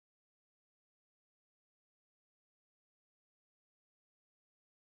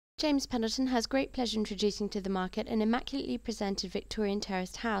James Pendleton has great pleasure introducing to the market an immaculately presented Victorian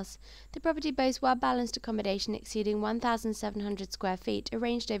terraced house. The property boasts well-balanced accommodation exceeding 1,700 square feet,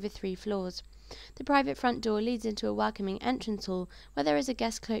 arranged over 3 floors. The private front door leads into a welcoming entrance hall, where there is a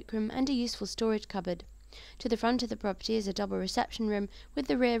guest cloakroom and a useful storage cupboard. To the front of the property is a double reception room, with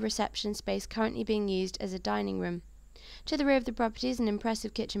the rear reception space currently being used as a dining room. To the rear of the property is an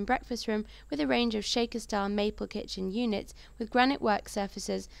impressive kitchen breakfast room with a range of shaker-style maple kitchen units with granite work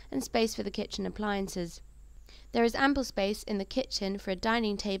surfaces and space for the kitchen appliances. There is ample space in the kitchen for a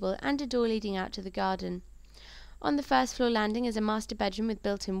dining table and a door leading out to the garden. On the first floor landing is a master bedroom with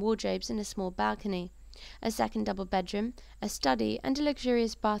built-in wardrobes and a small balcony, a second double bedroom, a study and a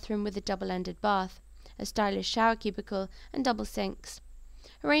luxurious bathroom with a double-ended bath, a stylish shower cubicle and double sinks.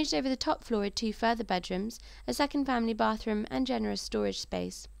 Arranged over the top floor are 2 further bedrooms, a second family bathroom and generous storage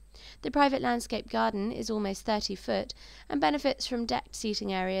space. The private landscape garden is almost 30 foot and benefits from decked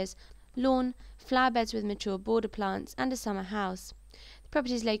seating areas, lawn, flower beds with mature border plants and a summer house. The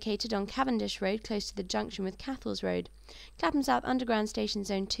property is located on Cavendish Road, close to the junction with Cathles Road. Clapham South Underground Station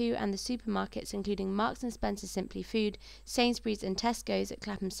Zone 2 and the supermarkets including Marks & Spencer Simply Food, Sainsbury's and Tesco's at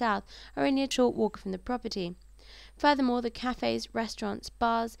Clapham South are only a short walk from the property. Furthermore, the cafes, restaurants,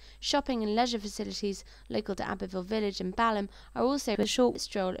 bars, shopping and leisure facilities local to Abbeville Village and Balham are also a short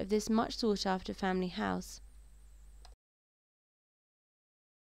stroll of this much sought-after family house.